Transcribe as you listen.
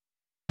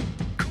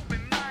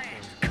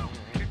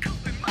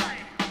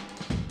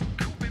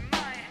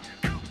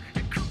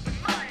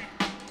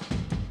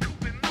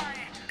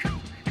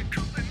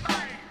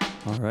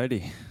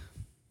Alrighty.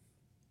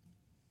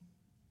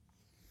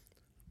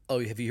 Oh,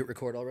 have you hit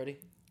record already?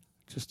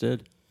 Just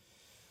did.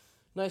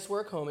 Nice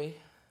work, homie.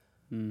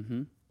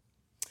 Mm-hmm.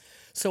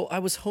 So I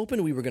was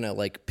hoping we were gonna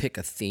pick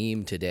a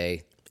theme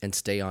today and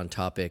stay on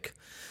topic,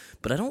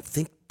 but I don't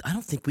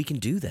think we can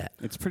do that.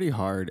 It's pretty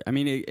hard. I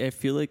mean, I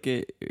feel like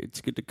it's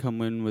good to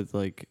come in with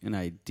an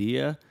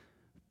idea,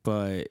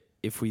 but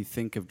if we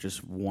think of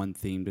just one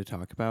theme to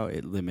talk about,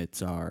 it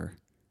limits our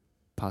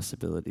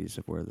possibilities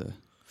of where the...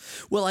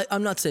 Well,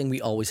 I'm not saying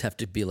we always have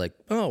to be like,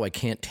 oh, I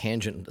can't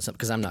tangent something,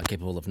 because I'm not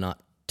capable of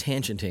not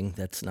tangenting.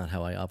 That's not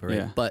how I operate.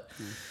 Yeah. But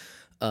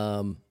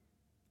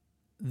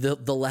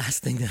the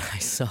last thing that I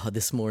saw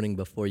this morning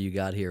before you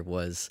got here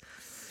was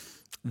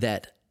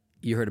that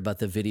you heard about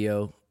the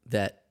video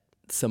that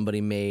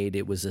somebody made.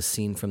 It was a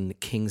scene from The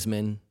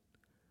Kingsman.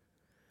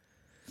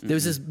 There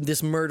was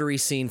this murdery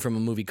scene from a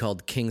movie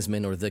called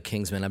Kingsman or The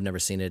Kingsman. I've never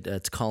seen it.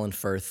 It's Colin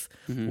Firth,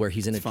 where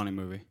he's in It's a funny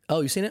movie.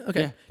 Oh, you seen it?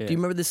 Okay. Yeah. Do you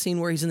remember the scene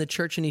where he's in the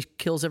church and he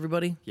kills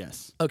everybody?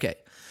 Yes. Okay.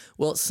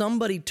 Well,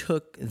 somebody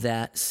took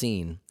that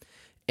scene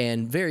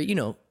and very,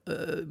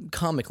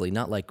 comically,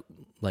 not like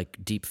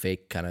deep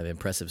fake kind of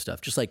impressive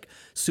stuff, just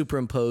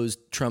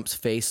superimposed Trump's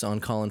face on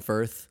Colin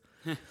Firth.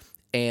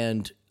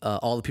 And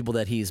all the people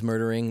that he's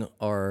murdering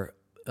are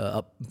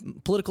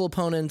political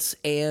opponents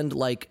and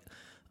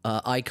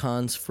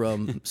icons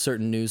from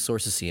certain news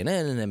sources,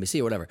 CNN and NBC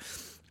or whatever.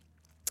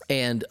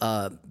 And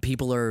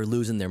people are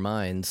losing their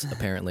minds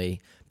apparently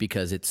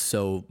because it's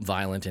so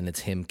violent and it's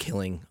him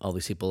killing all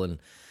these people. And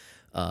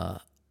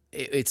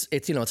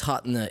it's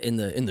hot in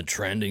the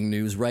trending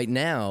news right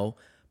now.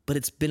 But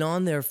it's been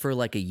on there for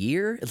a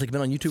year. It's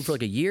been on YouTube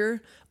for a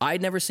year.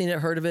 I'd never seen it,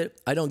 heard of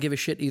it. I don't give a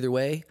shit either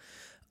way.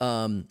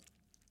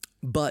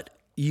 But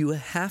you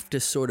have to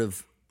sort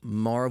of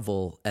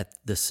marvel at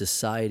the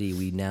society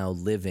we now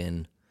live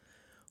in,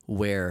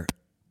 where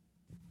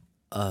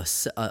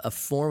a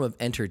form of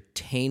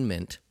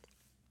entertainment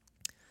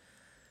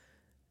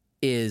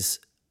is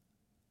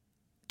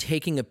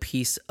taking a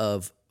piece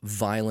of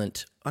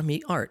violent,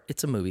 art,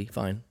 it's a movie,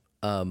 fine,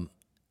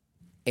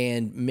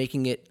 and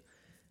making it,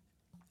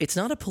 it's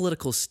not a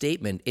political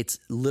statement, it's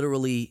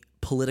literally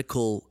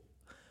political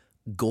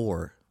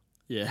gore.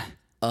 Yeah.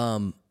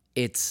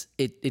 It's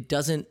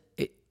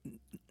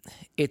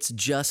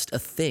just a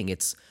thing.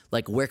 It's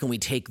where can we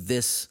take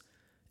this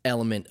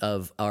element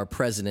of our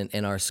president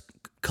and our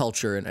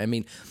culture? And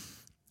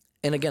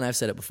and again, I've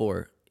said it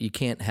before, you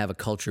can't have a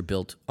culture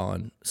built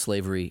on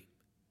slavery,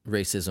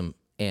 racism,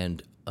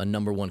 and a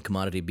number one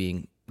commodity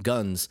being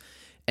guns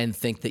and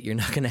think that you're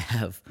not going to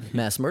have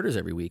mass murders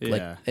every week.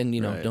 Yeah,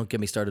 right. Don't get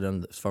me started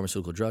on the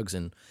pharmaceutical drugs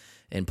and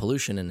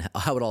pollution and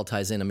how it all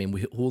ties in.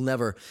 We'll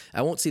never,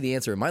 I won't see the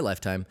answer in my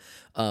lifetime.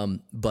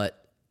 But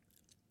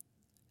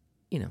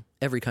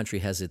every country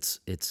has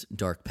its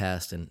dark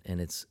past and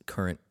its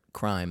current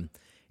crime.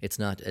 It's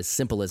not as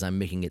simple as I'm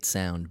making it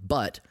sound,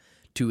 but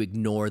to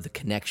ignore the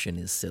connection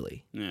is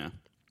silly. Yeah.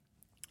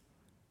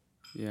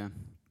 Yeah.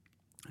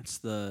 It's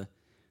the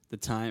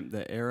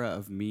era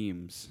of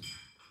memes.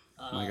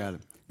 Oh my God.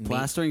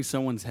 Plastering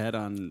someone's head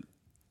on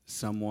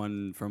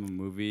someone from a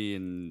movie,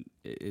 and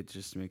it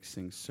just makes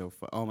things so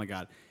fun. Oh my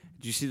God.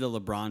 Did you see the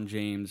LeBron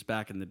James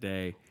back in the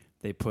day?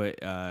 They put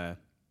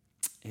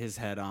his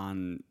head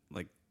on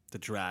the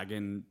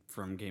dragon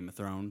from Game of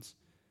Thrones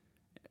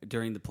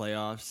during the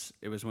playoffs.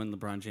 It was when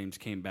LeBron James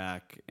came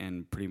back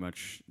and pretty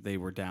much they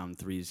were down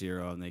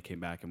 3-0 and they came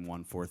back and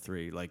won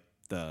 4-3,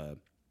 the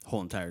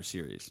whole entire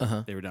series.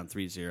 Uh-huh. They were down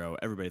 3-0.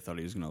 Everybody thought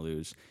he was going to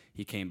lose.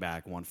 He came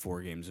back, won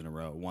 4 games in a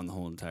row, won the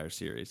whole entire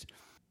series.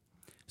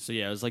 So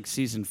yeah, it was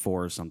season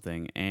 4 or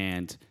something.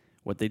 And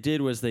what they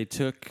did was they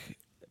took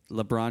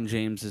LeBron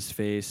James's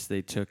face.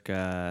 They took,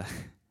 what's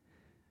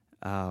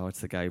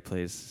the guy who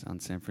plays on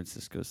San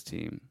Francisco's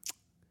team?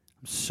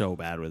 I'm so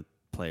bad with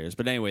players.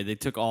 But anyway, they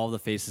took all the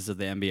faces of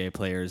the NBA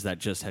players that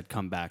just had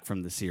come back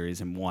from the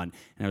series and won.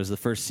 And it was the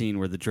first scene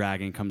where the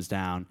dragon comes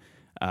down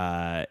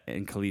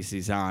and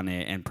Khaleesi's on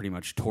it and pretty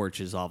much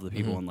torches all of the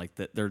people. And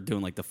they're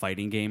doing the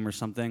fighting game or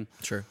something.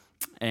 Sure.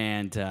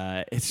 And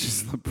it's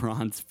just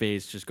LeBron's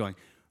face just going,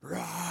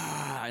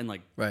 rah, and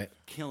right.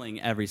 killing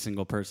every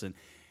single person.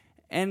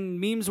 And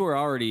memes were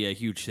already a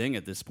huge thing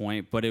at this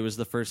point, but it was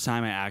the first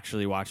time I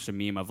actually watched a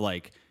meme of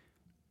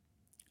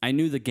I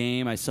knew the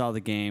game, I saw the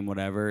game,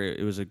 whatever.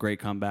 It was a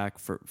great comeback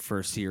for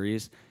a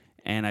series,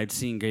 and I'd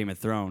seen Game of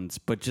Thrones,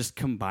 but just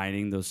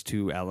combining those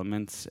two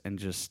elements and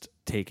just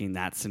taking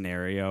that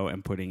scenario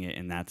and putting it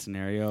in that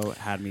scenario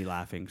had me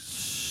laughing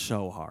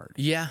so hard.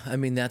 Yeah,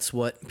 that's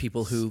what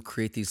people who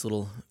create these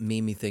little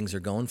memey things are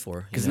going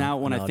for. Because now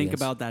when I think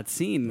about that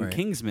scene in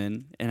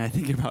Kingsman, and I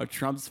think about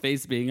Trump's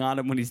face being on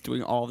him when he's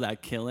doing all of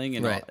that killing,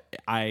 and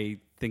I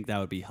think that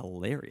would be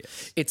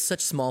hilarious. It's such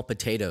small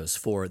potatoes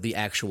for the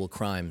actual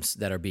crimes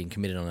that are being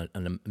committed on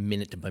a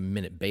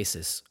minute-by-minute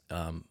basis.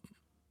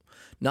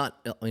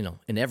 Not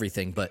in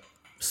everything, but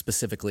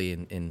specifically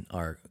in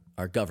our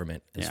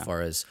government as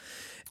far as,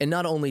 and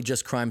not only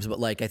just crimes,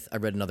 but I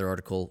read another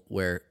article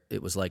where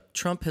it was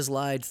Trump has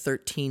lied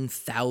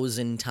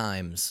 13,000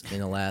 times in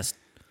the last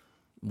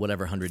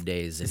whatever 100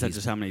 days. Is that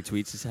just how many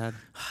tweets he's had?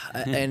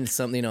 And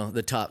some,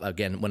 the top,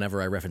 again,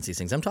 whenever I reference these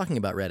things, I'm talking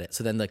about Reddit.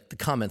 So then the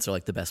comments are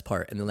like the best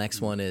part. And the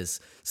next one is,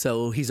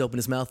 so he's opened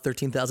his mouth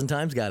 13,000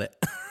 times, got it.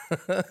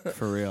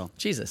 For real.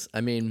 Jesus.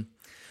 I mean,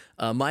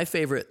 my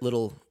favorite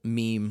little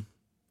meme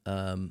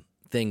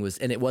thing was,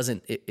 and it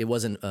wasn't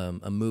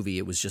a movie,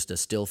 it was just a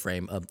still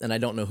frame. And I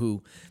don't know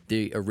who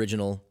the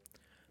original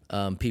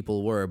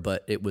people were,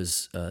 but it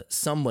was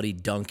somebody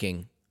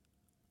dunking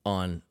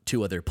on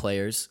two other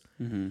players.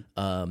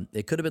 Mm-hmm.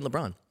 It could have been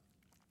LeBron.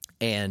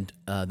 And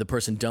the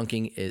person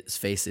dunking, his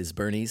face is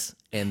Bernie's,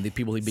 and the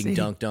people being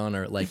dunked on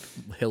are like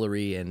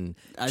Hillary and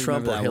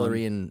Trump, or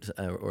Hillary and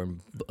or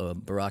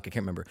Barack. I can't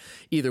remember.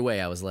 Either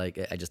way, I was like,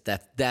 I just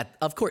that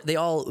of course they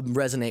all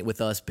resonate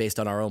with us based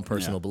on our own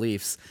personal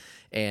beliefs.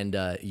 And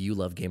you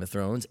love Game of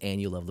Thrones,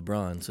 and you love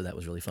LeBron, so that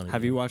was really funny.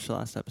 Have you watched the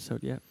last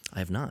episode yet? I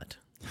have not.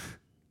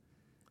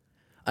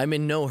 I'm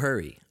in no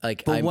hurry.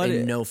 Like, I'm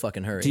in no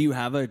fucking hurry. Do you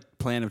have a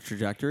plan of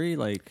trajectory?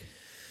 Like,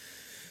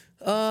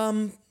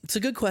 it's a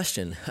good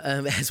question.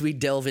 As we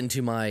delve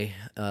into my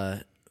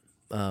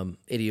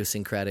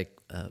idiosyncratic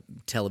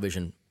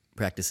television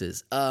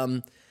practices,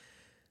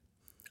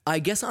 I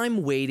guess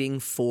I'm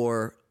waiting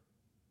for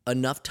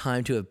enough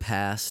time to have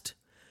passed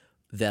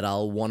that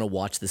I'll want to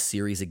watch the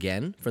series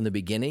again from the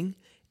beginning,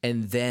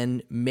 and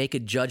then make a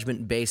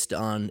judgment based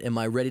on, am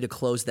I ready to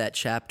close that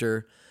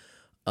chapter?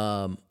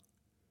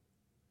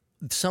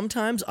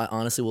 Sometimes I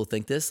honestly will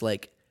think this,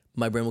 like,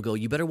 my brain will go,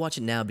 you better watch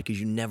it now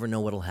because you never know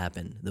what'll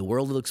happen. The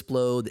world will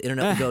explode, the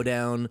internet will go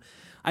down.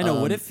 I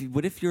know. What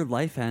if your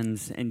life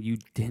ends and you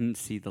didn't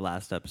see the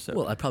last episode?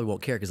 Well, I probably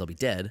won't care because I'll be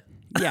dead.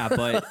 Yeah,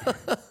 but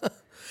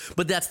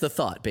but that's the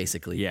thought,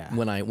 basically. Yeah.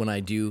 When I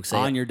do say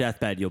on your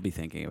deathbed, you'll be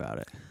thinking about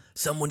it.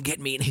 Someone get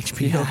me an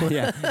HBO.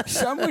 Yeah.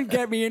 Someone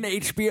get me an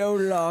HBO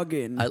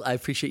login. I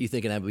appreciate you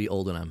thinking I'd be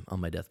old when I'm on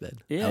my deathbed.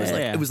 Yeah,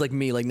 It was like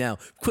me, like now.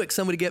 Quick,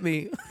 somebody get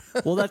me.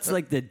 Well, that's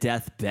like the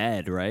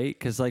deathbed, right?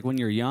 Because like when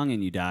you're young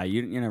and you die,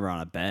 you're never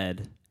on a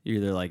bed. You're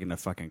either like in a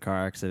fucking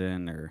car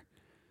accident or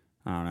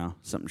I don't know,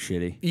 something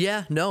shitty.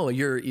 Yeah, no,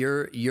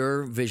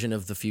 your vision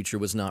of the future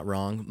was not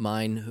wrong.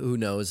 Mine, who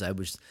knows? I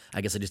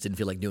guess I just didn't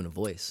feel like doing a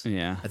voice.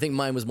 Yeah. I think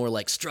mine was more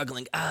like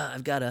struggling.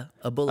 I've got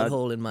a bullet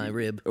hole in my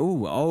rib.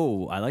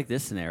 I like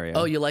this scenario.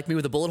 Oh, you like me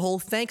with a bullet hole?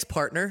 Thanks,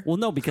 partner. Well,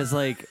 no, because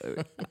like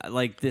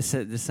this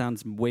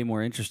sounds way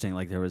more interesting.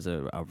 Like there was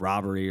a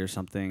robbery or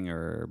something,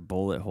 or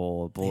bullet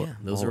hole. Yeah,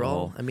 those are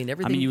all. I mean,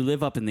 everything. I mean, you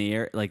live up in the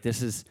air. Like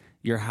this is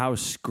your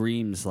house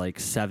screams like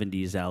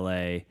 70s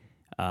LA.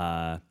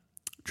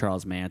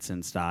 Charles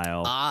Manson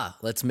style.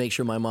 Let's make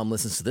sure my mom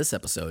listens to this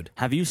episode.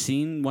 Have you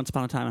seen Once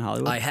Upon a Time in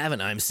Hollywood? I haven't.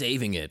 I'm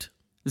saving it.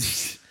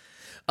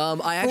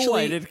 I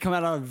actually did it come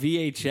out on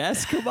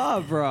VHS? Come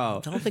on, bro. I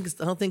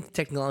don't think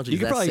technology is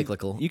that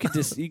cyclical. You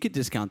could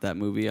discount that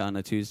movie on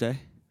a Tuesday.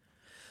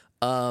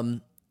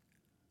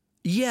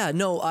 Yeah,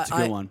 no, it's a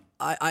good one.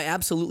 I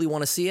absolutely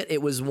want to see it.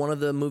 It was one of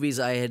the movies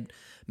I had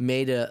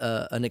made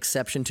an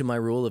exception to my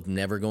rule of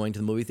never going to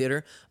the movie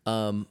theater.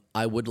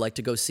 I would like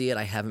to go see it.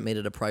 I haven't made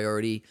it a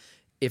priority.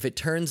 If it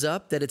turns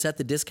up that it's at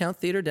the discount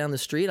theater down the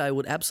street, I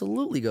would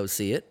absolutely go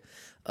see it.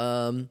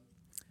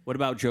 What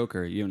about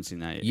Joker? You haven't seen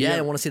that yet. Yeah,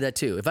 I want to see that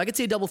too. If I could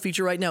see a double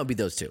feature right now, it'd be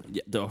those two.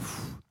 Yeah,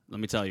 let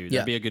me tell you,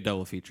 that'd be a good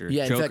double feature.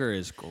 Yeah, Joker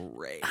is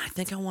great. I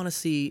think I want to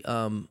see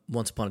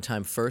Once Upon a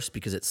Time first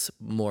because it's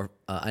more.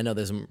 I know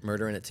there's a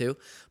murder in it too,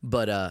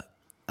 but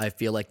I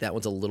feel like that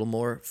one's a little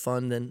more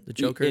fun than the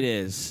Joker. It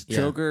is. Yeah.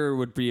 Joker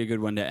would be a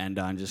good one to end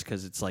on just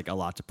because it's like a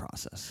lot to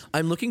process.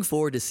 I'm looking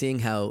forward to seeing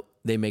how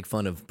they make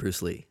fun of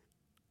Bruce Lee.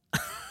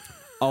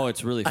 Oh,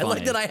 it's really funny. I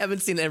like that I haven't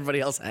seen everybody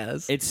else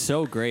has. It's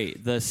so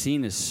great. The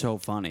scene is so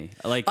funny.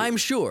 Like I'm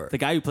sure. The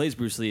guy who plays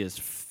Bruce Lee is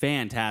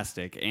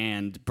fantastic,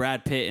 and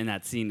Brad Pitt in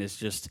that scene is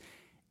just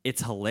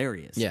it's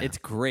hilarious. Yeah. It's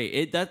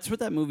great. That's what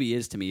that movie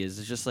is to me. Is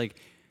it's just like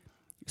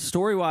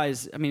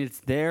story-wise, I mean, it's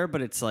there,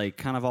 but it's like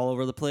kind of all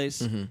over the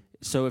place. Mm-hmm.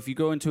 So if you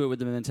go into it with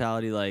the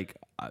mentality like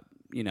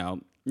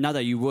not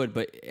that you would,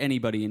 but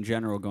anybody in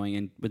general going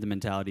in with the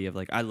mentality of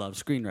like, I love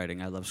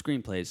screenwriting, I love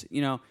screenplays,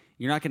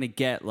 you're not going to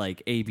get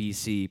like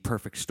ABC,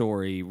 perfect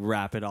story,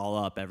 wrap it all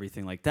up,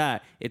 everything like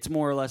that. It's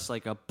more or less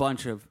like a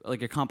bunch of,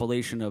 like a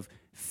compilation of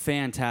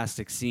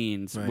fantastic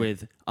scenes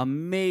with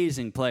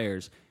amazing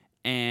players.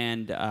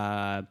 And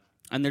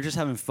they're just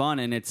having fun,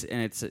 and it's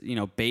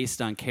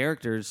based on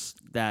characters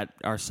that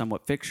are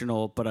somewhat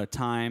fictional, but a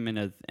time and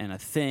a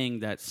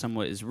thing that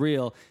somewhat is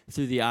real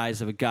through the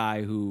eyes of a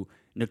guy who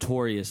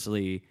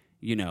notoriously,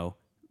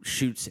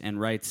 shoots and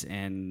writes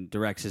and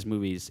directs his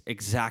movies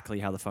exactly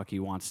how the fuck he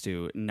wants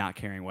to, not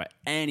caring what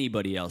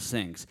anybody else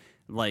thinks.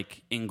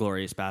 Like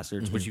Inglourious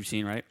Bastards, which you've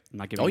seen, right? I'm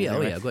not giving you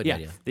anything, right? Good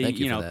idea. Thank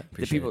you for that.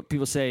 Appreciate it.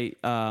 People say,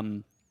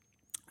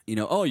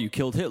 oh, you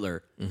killed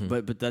Hitler,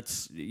 but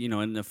that's,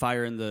 in the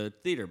fire in the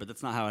theater, but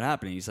that's not how it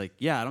happened. And he's like,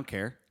 yeah, I don't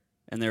care.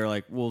 And they're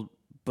like, well,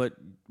 but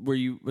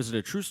was it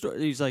a true story?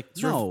 And he's like,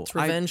 no, it's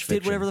revenge I fiction.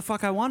 did whatever the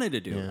fuck I wanted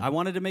to do. Yeah. I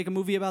wanted to make a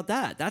movie about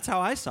that. That's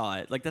how I saw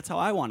it. Like, that's how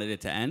I wanted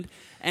it to end.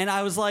 And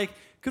I was like,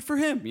 good for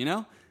him,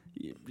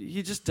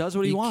 he just does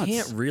what he wants.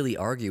 You can't really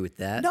argue with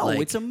that. No, like,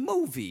 it's a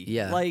movie.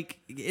 Yeah. Like,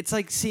 it's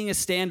like seeing a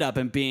stand-up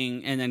and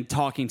then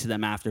talking to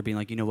them after, being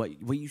like, you know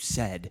what you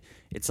said.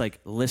 It's like,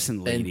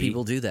 listen, lady. And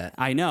people do that.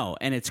 I know.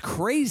 And it's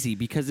crazy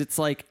because it's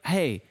like,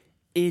 hey,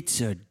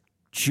 it's a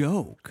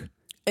joke.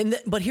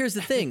 But here's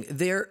the thing.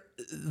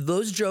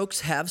 Those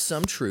jokes have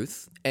some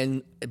truth,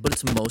 but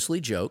it's mostly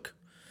joke.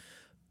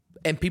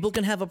 And people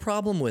can have a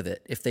problem with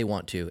it if they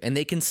want to, and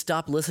they can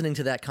stop listening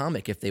to that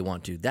comic if they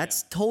want to.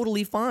 That's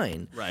totally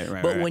fine.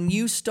 Right. But when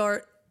you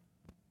start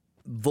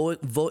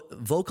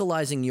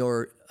vocalizing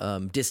your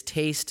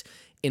distaste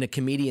in a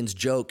comedian's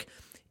joke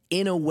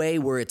in a way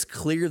where it's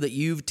clear that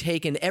you've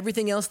taken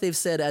everything else they've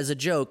said as a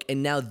joke,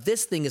 and now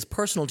this thing is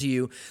personal to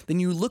you, then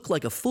you look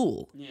like a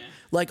fool. Yeah.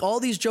 Like, all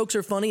these jokes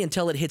are funny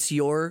until it hits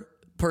your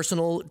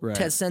personal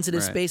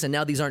sensitive space, and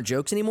now these aren't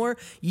jokes anymore.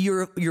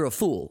 You're a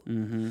fool.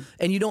 And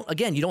you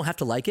don't have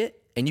to like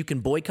it, and you can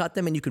boycott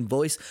them, and you can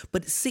voice,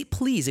 but see,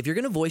 please, if you're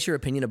going to voice your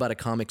opinion about a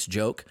comic's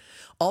joke,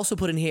 also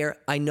put in here,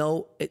 I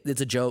know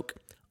it's a joke,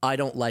 I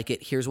don't like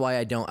it. Here's why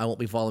I won't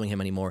be following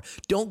him anymore.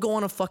 Don't go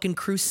on a fucking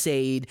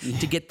crusade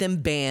to get them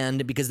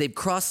banned because they've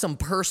crossed some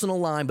personal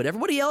line, but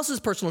everybody else's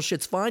personal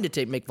shit's fine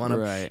to make fun of.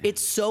 Right.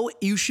 It's so,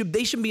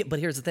 they should be, but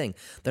here's the thing.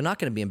 They're not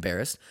going to be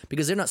embarrassed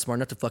because they're not smart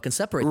enough to fucking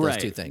separate those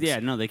two things. Yeah,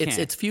 no, they can't.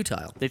 It's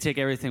futile. They take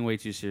everything way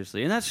too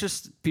seriously. And that's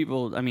just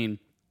people, I mean,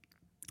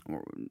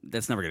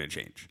 that's never going to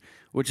change,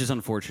 which is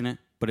unfortunate,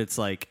 but it's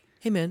like,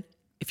 hey man,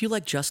 if you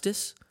like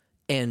justice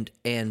and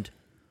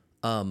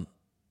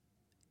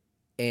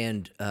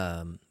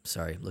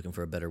sorry, looking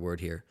for a better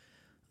word here.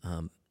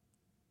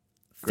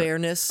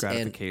 Fairness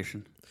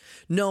gratification.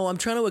 No, I'm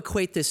trying to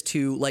equate this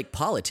to like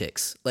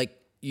politics. Like,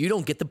 you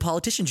don't get the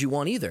politicians you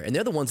want either, and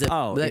they're the ones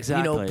that,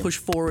 exactly. push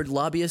forward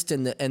lobbyists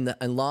and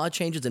law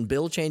changes and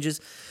bill changes.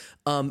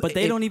 But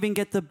they don't even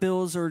get the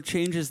bills or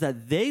changes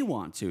that they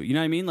want to. You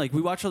know what I mean? Like,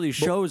 we watch all these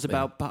shows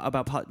about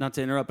not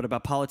to interrupt, but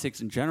about politics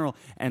in general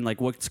and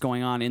like what's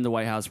going on in the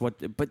White House. But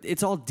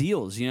it's all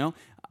deals, you know.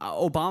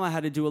 Obama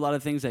had to do a lot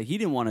of things that he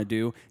didn't want to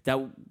do that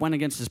went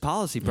against his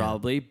policy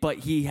probably, but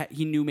he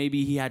knew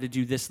maybe he had to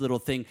do this little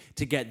thing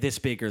to get this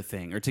bigger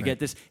thing or to get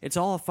this. It's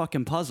all a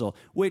fucking puzzle,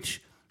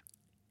 which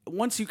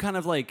once you kind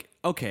of like,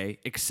 okay,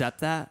 accept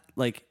that,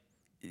 like,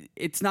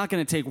 it's not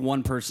going to take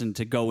one person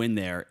to go in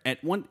there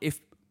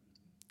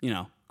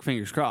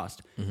fingers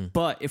crossed.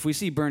 But if we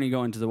see Bernie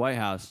go into the White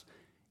House,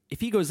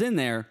 if he goes in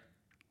there,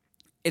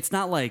 it's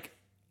not like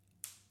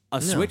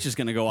switch is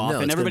going to go off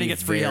and everybody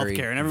gets free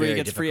healthcare and everybody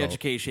gets free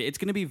education. It's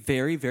going to be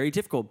very, very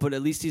difficult, but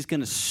at least he's going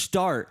to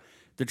start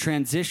the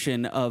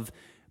transition of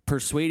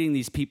persuading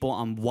these people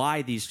on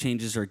why these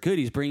changes are good.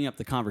 He's bringing up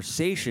the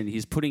conversation.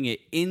 He's putting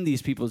it in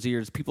these people's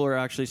ears. People are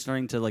actually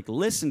starting to like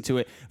listen to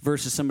it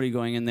versus somebody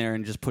going in there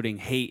and just putting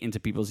hate into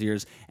people's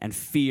ears and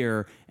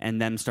fear and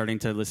them starting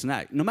to listen to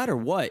that. No matter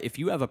what, if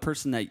you have a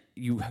person that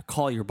you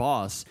call your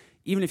boss,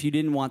 even if you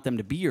didn't want them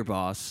to be your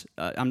boss,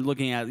 I'm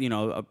looking at,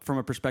 from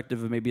a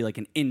perspective of maybe like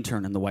an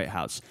intern in the White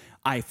House.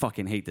 I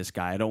fucking hate this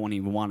guy. I don't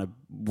even want to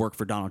work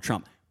for Donald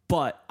Trump.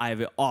 But I have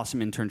an awesome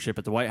internship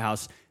at the White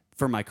House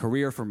for my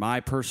career, for my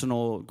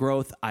personal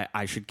growth.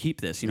 I should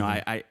keep this.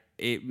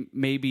 It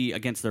may be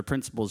against their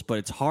principles, but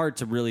it's hard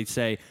to really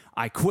say,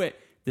 I quit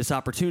this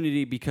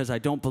opportunity because I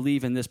don't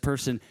believe in this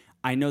person.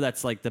 I know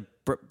that's like the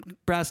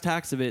brass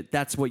tacks of it.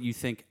 That's what you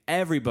think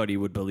everybody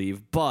would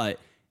believe, but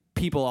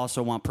people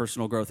also want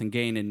personal growth and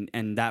gain,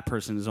 and that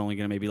person is only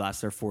going to maybe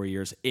last there 4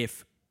 years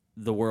if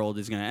the world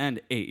is going to end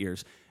 8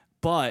 years.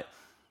 But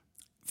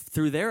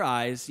through their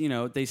eyes,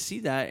 they see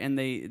that, and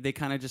they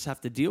kind of just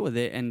have to deal with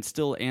it and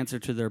still answer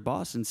to their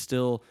boss and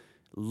still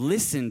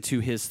listen to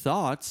his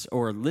thoughts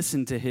or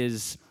listen to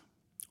his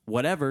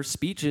whatever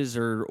speeches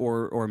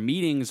or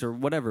meetings or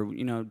whatever,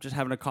 just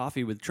having a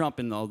coffee with Trump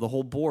and the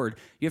whole board.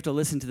 You have to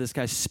listen to this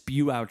guy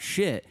spew out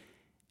shit.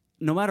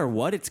 No matter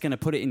what, it's going to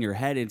put it in your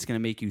head. It's going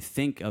to make you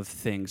think of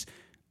things.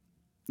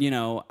 We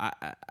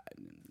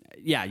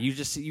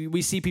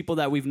see people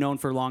that we've known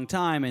for a long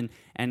time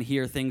and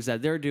hear things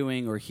that they're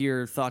doing or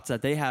hear thoughts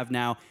that they have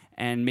now,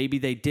 and maybe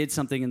they did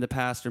something in the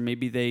past, or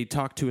maybe they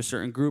talked to a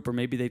certain group, or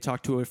maybe they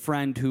talked to a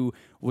friend who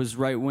was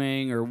right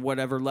wing or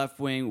whatever,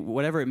 left wing,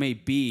 whatever it may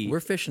be. We're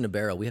fish in a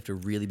barrel. We have to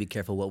really be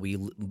careful what we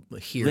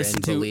hear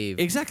and believe.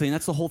 Exactly, and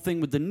that's the whole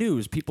thing with the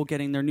news. People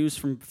getting their news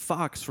from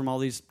Fox, from all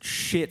these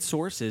shit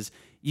sources.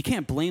 You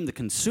can't blame the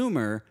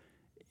consumer,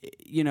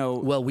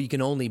 Well, we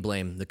can only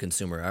blame the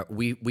consumer.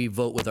 We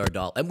vote with our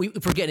dollar, and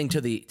we're getting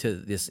to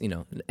this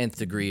nth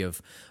degree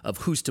of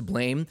who's to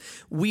blame.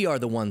 We are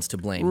the ones to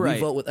blame. Right.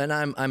 We vote with, and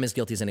I'm as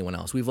guilty as anyone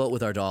else. We vote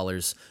with our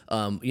dollars.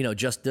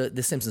 Just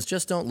the Simpsons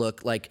just don't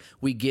look like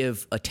we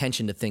give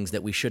attention to things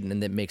that we shouldn't,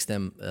 and that makes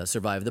them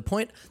survive. The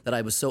point that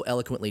I was so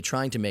eloquently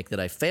trying to make that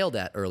I failed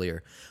at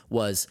earlier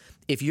was,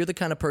 if you're the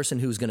kind of person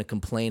who's going to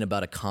complain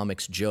about a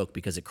comic's joke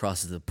because it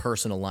crosses the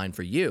personal line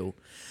for you,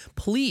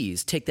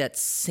 please take that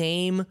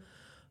same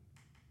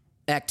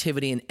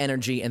activity and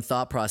energy and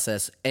thought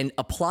process and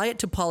apply it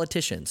to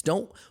politicians.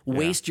 Don't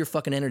waste your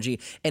fucking energy.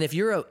 And if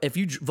you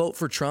vote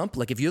for Trump,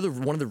 like if you're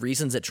one of the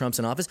reasons that Trump's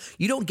in office,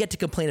 you don't get to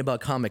complain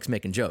about comics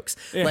making jokes.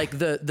 Yeah. Like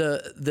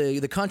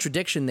the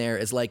contradiction there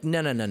is like,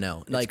 no.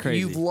 Like crazy.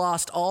 You've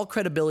lost all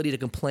credibility to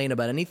complain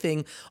about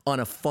anything on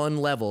a fun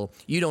level.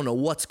 You don't know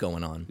what's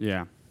going on.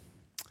 Yeah.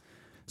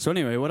 So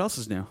anyway, what else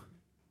is new?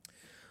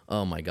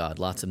 Oh my God,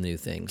 lots of new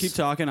things. Keep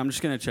talking. I'm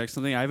just going to check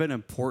something. I have an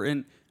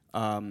important,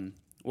 I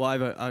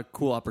have a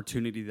cool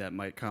opportunity that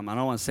might come. I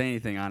don't want to say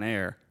anything on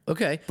air.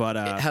 Okay. But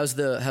how's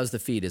the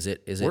feed? Is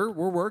it we're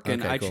working.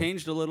 Okay, I cool.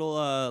 changed a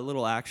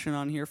little action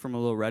on here from a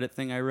little Reddit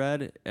thing I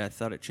read. I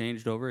thought it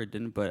changed over. It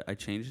didn't, but I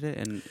changed it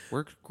and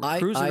we're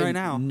cruising right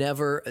now.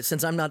 Never,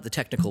 since I'm not the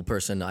technical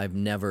person, I've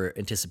never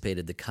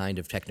anticipated the kind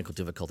of technical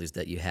difficulties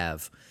that you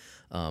have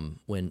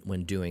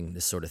when doing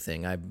this sort of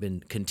thing. I've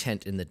been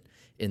content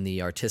in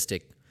the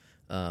artistic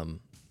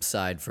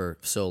side for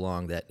so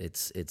long that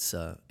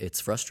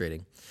it's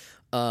frustrating.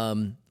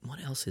 What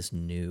else is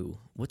new?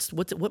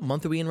 What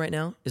month are we in right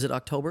now? Is it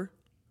October?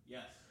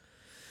 Yes.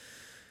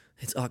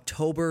 It's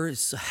October.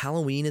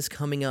 Halloween is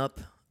coming up.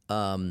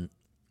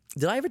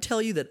 Did I ever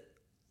tell you that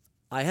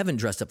I haven't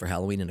dressed up for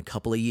Halloween in a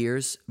couple of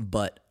years?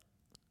 But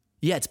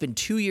yeah, it's been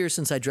 2 years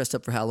since I dressed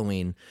up for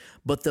Halloween.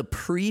 But the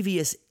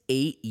previous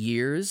 8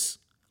 years,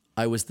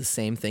 I was the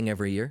same thing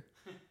every year.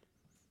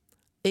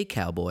 A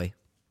cowboy.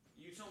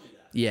 You told me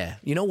that. Yeah.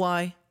 You know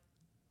why?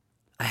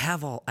 I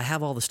have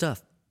all the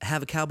stuff. I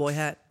have a cowboy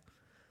hat.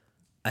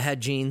 I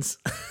had jeans.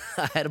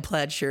 I had a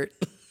plaid shirt.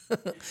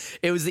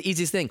 It was the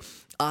easiest thing.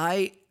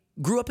 I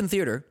grew up in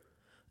theater,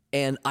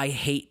 and I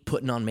hate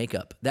putting on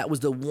makeup. That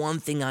was the one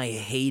thing I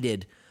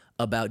hated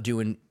about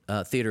doing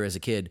theater as a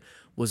kid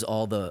was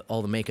all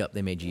the makeup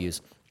they made you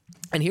use.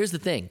 And here's the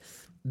thing.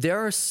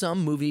 There are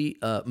some movie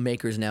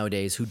makers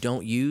nowadays who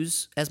don't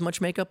use as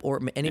much makeup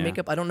or any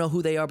makeup. I don't know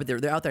who they are, but they're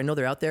out there. I know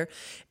they're out there.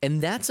 And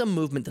that's a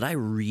movement that I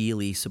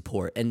really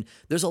support. And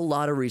there's a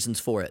lot of reasons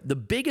for it. The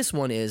biggest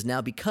one is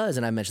now because,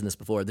 and I mentioned this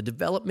before, the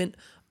development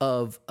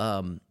of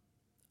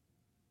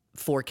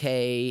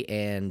 4K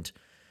and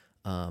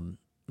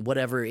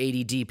whatever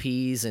 80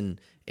 DPs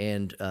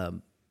and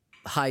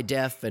high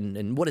def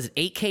and what is it,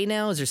 8K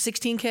now? Is there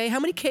 16K? How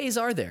many Ks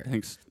are there?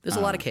 There's a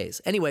lot of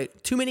Ks. Anyway,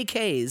 too many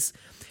Ks.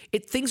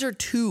 Things are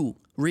too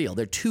real.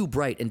 They're too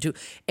bright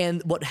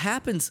and what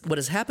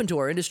has happened to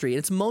our industry, and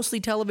it's mostly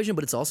television,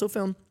 but it's also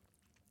film.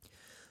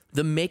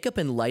 The makeup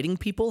and lighting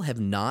people have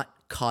not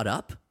caught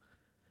up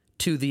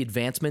to the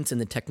advancements in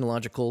the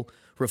technological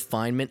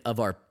refinement of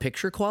our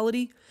picture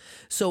quality.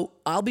 So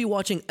I'll be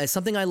watching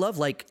something I love,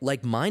 like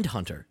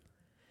Mindhunter.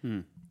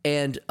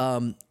 And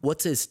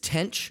what's his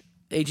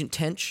Agent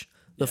Tench,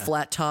 the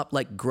flat top,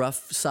 like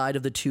gruff side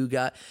of the two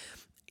guy.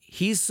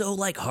 He's so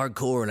like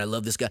hardcore, and I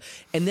love this guy.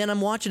 And then I'm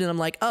watching it, and I'm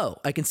like, oh,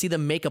 I can see the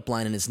makeup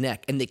line in his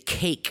neck and the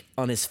cake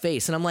on his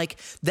face, and I'm like,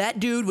 that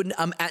dude. Now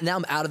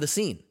I'm out of the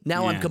scene.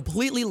 Now I'm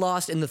completely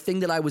lost in the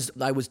thing that I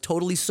was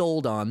totally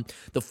sold on.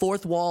 The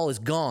fourth wall is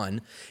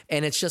gone,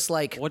 and it's just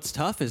like. What's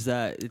tough is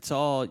that it's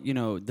all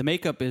the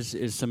makeup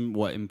is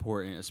somewhat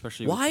important,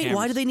 especially.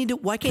 Why do they need to?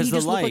 Why can't you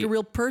just look like a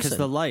real person? Because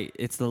the light.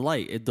 It's the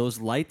light. Those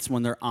lights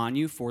when they're on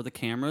you for the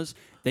cameras.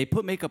 They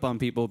put makeup on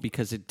people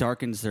because it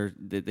darkens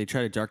they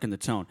try to darken the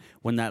tone.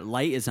 When that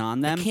light is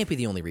on them... That can't be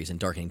the only reason,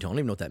 darkening tone. I don't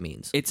even know what that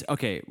means. It's,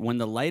 okay, when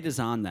the light is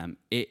on them,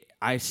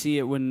 I see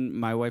it when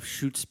my wife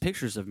shoots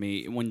pictures of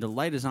me. When the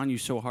light is on you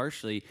so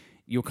harshly,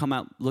 you'll come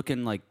out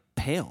looking like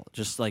pale,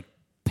 just like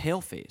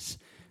pale face.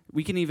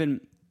 We can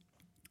even...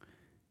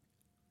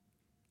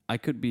 I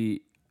could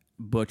be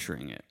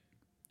butchering it.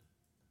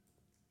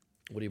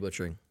 What are you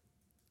butchering?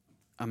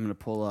 I'm going to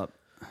pull up...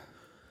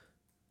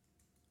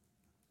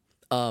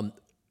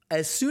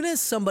 As soon as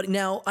somebody...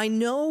 Now, I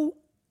know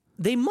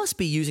they must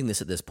be using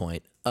this at this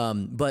point,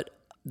 but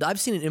I've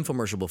seen an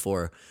infomercial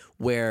before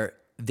where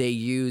they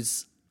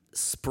use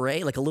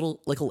spray, like a little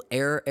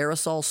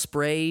aerosol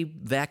spray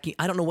vacuum.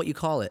 I don't know what you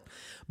call it,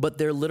 but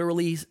they're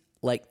literally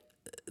like...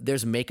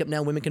 There's makeup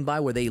now women can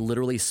buy where they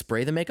literally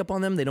spray the makeup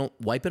on them. They don't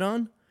wipe it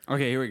on.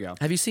 Okay, here we go.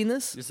 Have you seen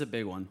this? This is a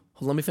big one.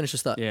 Hold on, let me finish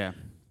this thought. Yeah.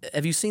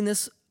 Have you seen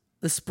this?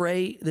 The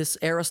spray, this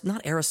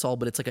not aerosol,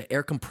 but it's like an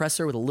air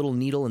compressor with a little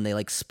needle, and they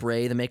like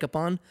spray the makeup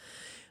on.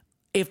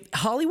 If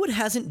Hollywood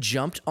hasn't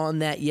jumped on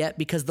that yet,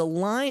 because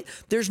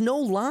there's no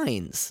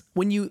lines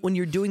when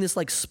you're doing this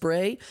like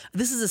spray.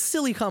 This is a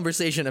silly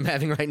conversation I'm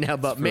having right now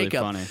about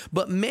makeup. Funny.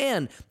 But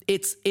man,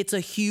 it's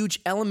a huge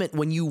element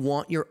when you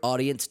want your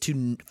audience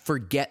to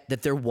forget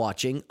that they're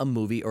watching a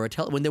movie or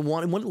when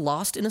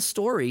lost in a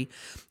story.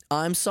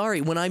 I'm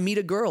sorry, when I meet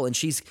a girl and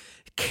she's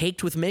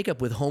caked with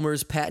makeup with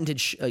Homer's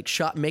patented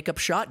makeup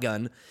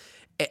shotgun,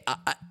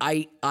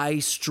 I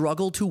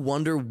struggle to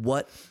wonder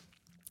what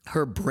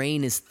her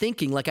brain is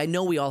thinking. Like, I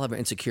know we all have our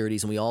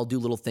insecurities and we all do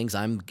little things.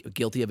 I'm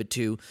guilty of it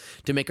too,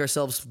 to make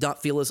ourselves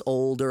not feel as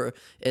old or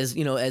as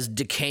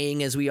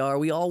decaying as we are.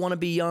 We all want to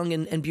be young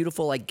and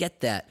beautiful. I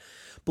get that.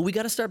 But we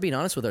got to start being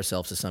honest with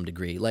ourselves to some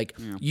degree. Like,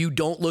 you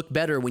don't look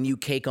better when you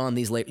cake on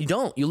these layers. You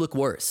don't. You look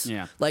worse.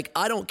 Yeah. Like,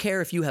 I don't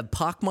care if you have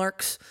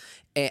pockmarks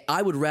And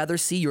I would rather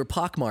see your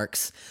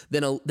pockmarks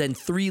than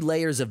 3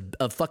 layers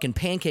of fucking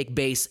pancake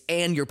base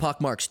and your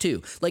pockmarks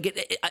too. Like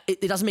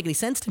it doesn't make any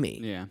sense to me.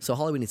 Yeah. So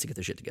Hollywood needs to get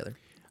their shit together.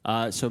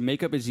 So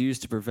makeup is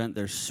used to prevent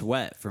their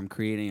sweat from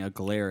creating a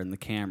glare in the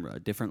camera.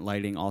 Different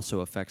lighting also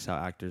affects how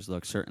actors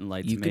look. Certain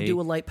lights You could do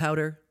a light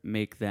powder.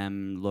 make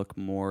them look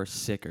more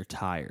sick or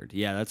tired.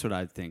 Yeah, that's what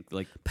I think.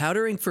 Like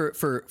Powdering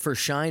for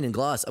shine and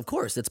gloss, of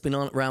course, it's been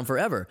around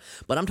forever.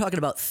 But I'm talking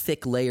about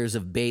thick layers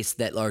of base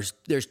that are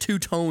there's 2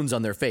 tones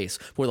on their face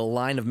where the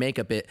line of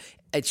makeup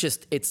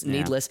it's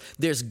needless.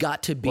 There's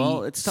got to be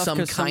it's tough some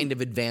 'cause kind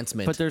of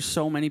advancement. But there's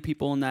so many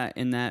people in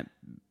that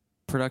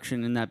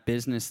production, in that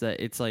business, that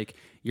it's like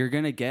you're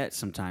gonna get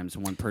sometimes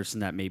one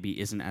person that maybe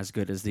isn't as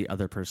good as the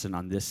other person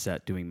on this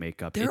set doing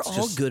makeup. They're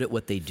all good at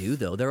what they do,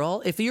 though. They're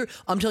all.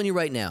 I'm telling you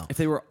right now. If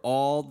they were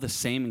all the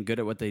same and good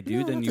at what they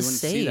do, then you wouldn't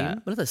see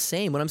that. But not the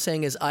same. What I'm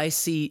saying is, I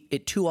see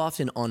it too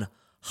often on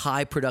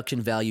high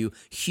production value,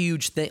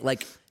 huge thing.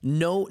 Like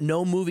no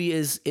movie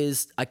is.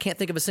 I can't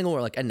think of a single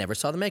where like I never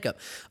saw the makeup.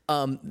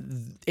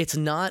 It's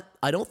not.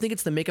 I don't think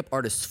it's the makeup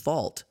artist's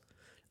fault.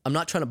 I'm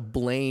not trying to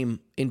blame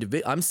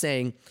individual. I'm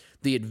saying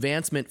the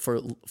advancement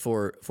for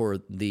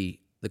the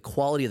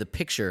quality of the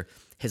picture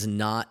has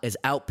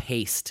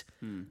outpaced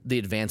the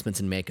advancements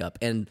in makeup.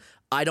 And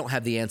I don't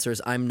have the answers.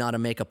 I'm not a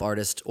makeup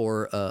artist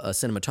or a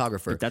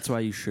cinematographer. But that's why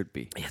you should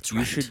be. That's You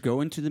right. should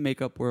go into the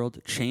makeup world,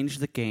 change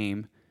the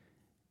game,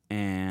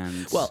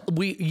 and Well,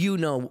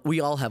 we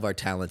all have our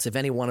talents. If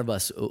any one of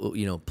us,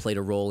 played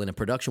a role in a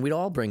production, we'd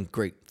all bring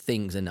great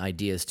things and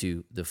ideas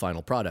to the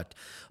final product.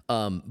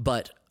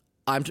 But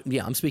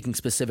I'm speaking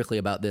specifically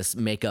about this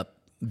makeup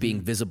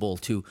being visible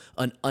to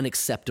an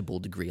unacceptable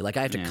degree. Like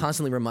I have to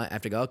constantly I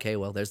have to go, okay,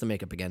 well, there's the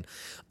makeup again.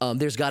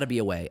 There's got to be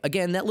a way.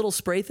 Again, that little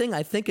spray thing,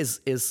 I think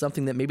is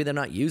something that maybe they're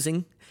not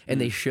using,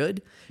 and they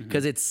should,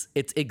 because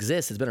it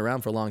exists. It's been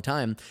around for a long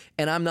time.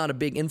 And I'm not a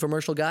big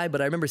infomercial guy, but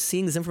I remember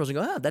seeing this infomercial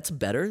and go, that's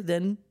better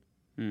than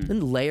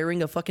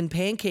layering a fucking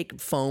pancake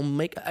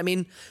foam. I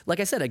mean, like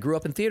I said, I grew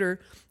up in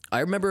theater. I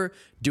remember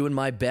doing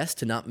my best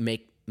to not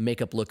make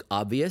makeup look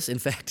obvious. In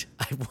fact,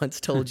 I once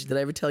told you, did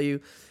I ever tell you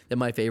that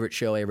my favorite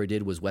show I ever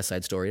did was West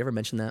Side Story? Ever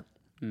mention that?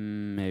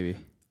 maybe.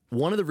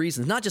 One of the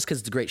reasons, not just because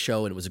it's a great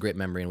show and it was a great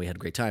memory and we had a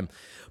great time,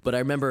 but I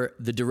remember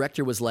the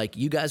director was like,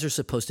 "You guys are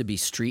supposed to be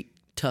street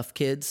tough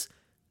kids.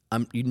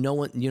 No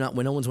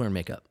one's wearing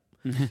makeup."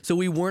 So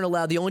we weren't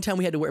allowed. The only time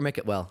we had to wear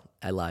makeup, well,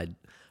 I lied.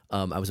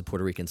 I was a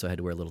Puerto Rican, so I had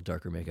to wear a little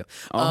darker makeup.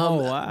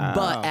 Wow.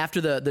 But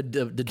after the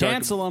dark,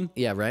 Cancel 'em.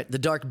 Yeah, right. The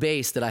dark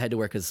base that I had to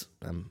wear because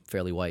I'm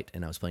fairly white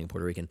and I was playing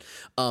Puerto Rican.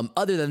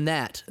 Other than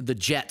that, the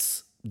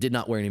Jets did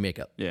not wear any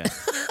makeup. Yeah.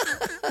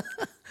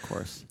 Of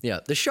course.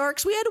 Yeah, the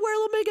Sharks, we had to wear a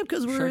little makeup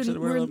because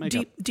we're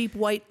in deep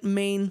white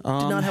Maine. Did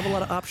not have a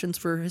lot of options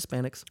for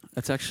Hispanics.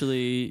 That's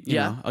actually you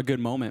know, a good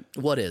moment.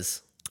 What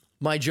is?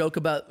 My joke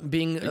about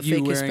being a You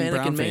fake wearing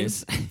Hispanic in Maine?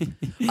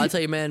 brownface. I'll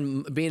tell you,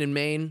 man, being in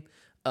Maine,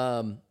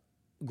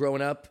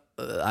 growing up,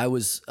 I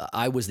was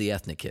the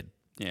ethnic kid.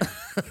 Yeah.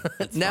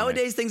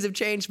 Nowadays things have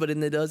changed, but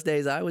in those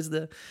days I was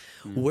the.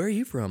 Where are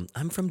you from?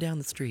 I'm from down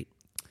the street.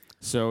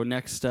 So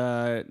next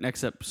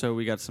episode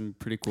we got some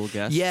pretty cool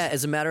guests. Yeah,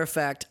 as a matter of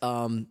fact,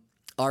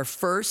 our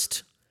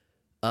first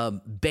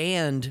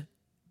band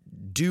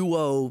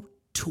duo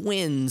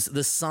twins,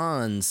 the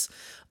Sons.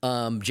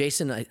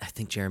 Jason, I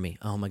think Jeremy.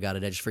 Oh my God,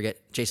 did I just forget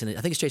Jason?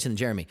 I think it's Jason and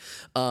Jeremy.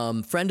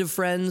 Friend of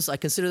friends. I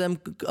consider them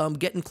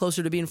getting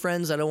closer to being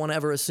friends. I don't want to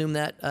ever assume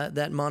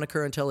that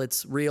moniker until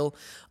it's real.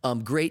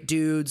 Great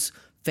dudes,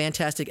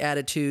 fantastic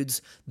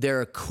attitudes.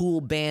 They're a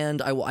cool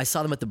band. I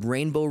saw them at the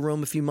Rainbow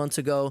Room a few months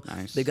ago.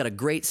 Nice. They've got a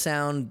great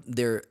sound.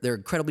 They're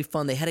incredibly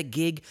fun. They had a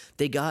gig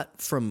they got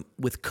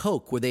with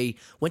Coke where they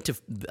went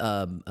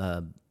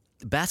to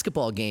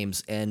basketball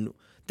games and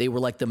they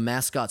were like the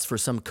mascots for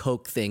some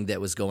Coke thing that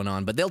was going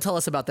on. But they'll tell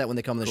us about that when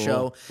they come on the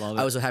show. Love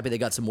it. I was so happy they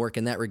got some work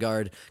in that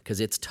regard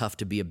because it's tough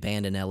to be a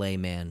band in L.A.,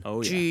 man.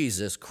 Oh, yeah.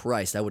 Jesus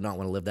Christ. I would not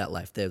want to live that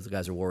life. Those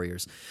guys are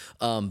warriors.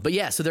 But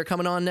yeah, so they're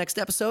coming on next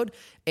episode.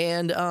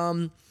 And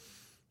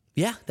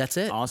yeah, that's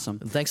it. Awesome.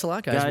 Thanks a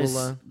lot, guys.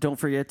 Guys, don't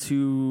forget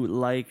to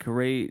like,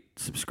 rate,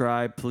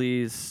 subscribe,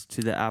 please,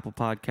 to the Apple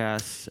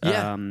Podcasts.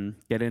 Yeah.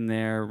 Get in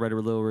there, write a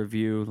little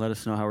review, let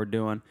us know how we're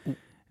doing.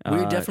 We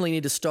definitely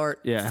need to start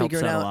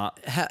figuring out a out lot.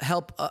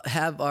 help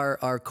have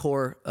our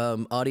core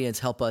audience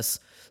help us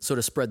sort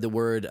of spread the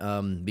word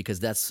because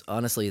that's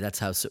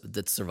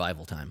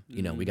survival time.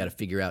 You know, we got to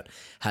figure out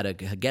how to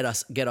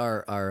get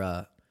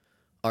our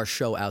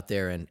show out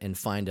there and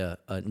find a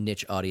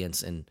niche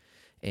audience and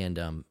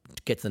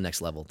get to the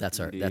next level. That's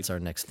our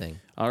next thing.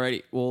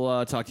 Alrighty,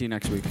 we'll talk to you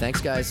next week.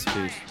 Thanks, guys.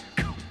 Peace.